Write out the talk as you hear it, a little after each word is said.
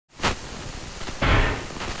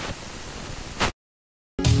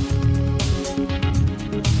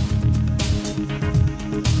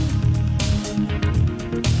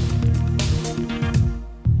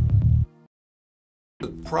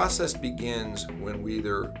process begins when we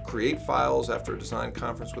either create files after a design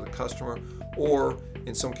conference with a customer, or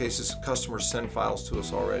in some cases customers send files to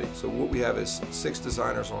us already. So what we have is 6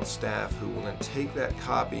 designers on staff who will then take that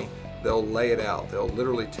copy, they'll lay it out. They'll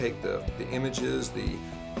literally take the images, the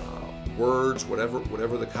words,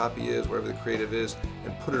 whatever the copy is, whatever the creative is,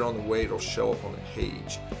 and put it on the way it'll show up on the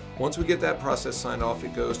page. Once we get that process signed off,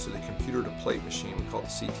 it goes to the computer to plate machine, we call it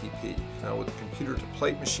the CTP. Now with the computer to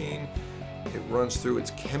plate machine, it runs through, it's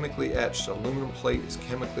chemically etched. Aluminum plate is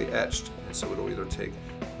chemically etched, and so it'll either take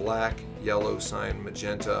black, yellow, cyan,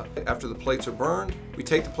 magenta. After the plates are burned, we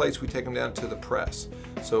take the plates, we take them down to the press.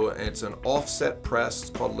 So it's an offset press, it's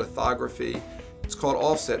called lithography. It's called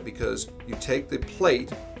offset because you take the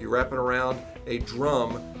plate, you wrap it around a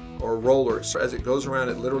drum or a roller. As it goes around,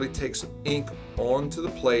 it literally takes ink onto the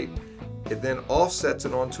plate. It then offsets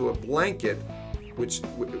it onto a blanket, which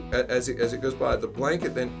as it goes by, the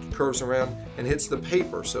blanket then curves around and hits the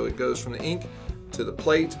paper. So it goes from the ink to the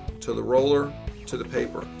plate, to the roller, to the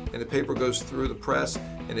paper. And the paper goes through the press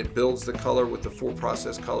and it builds the color with the 4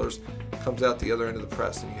 process colors, comes out the other end of the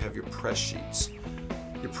press, and you have your press sheets.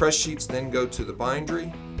 Your press sheets then go to the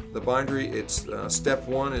bindery. The bindery, it's step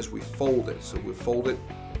 1 is we fold it. So we fold it.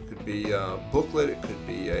 It could be a booklet, it could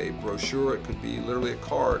be a brochure, it could be literally a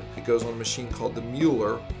card. It goes on a machine called the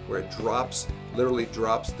Mueller, where it literally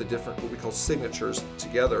drops the different, what we call signatures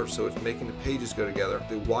together, so it's making the pages go together.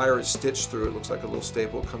 The wire is stitched through, it looks like a little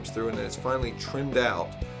staple, it comes through, and then it's finally trimmed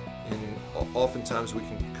out. And oftentimes we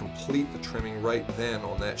can complete the trimming right then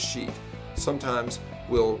on that sheet. Sometimes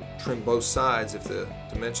we'll trim both sides if the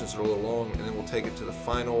dimensions are a little long, and then we'll take it to the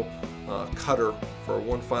final cutter for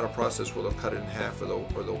one final process where they'll cut it in half, or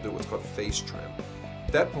they'll do what's called face trim.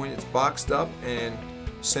 At that point, it's boxed up and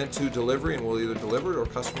sent to delivery, and we'll either deliver it or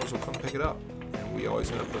customers will come pick it up. And we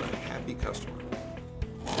always end up with a happy customer.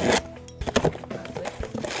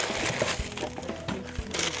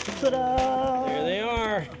 Ta-da! There they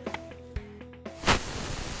are.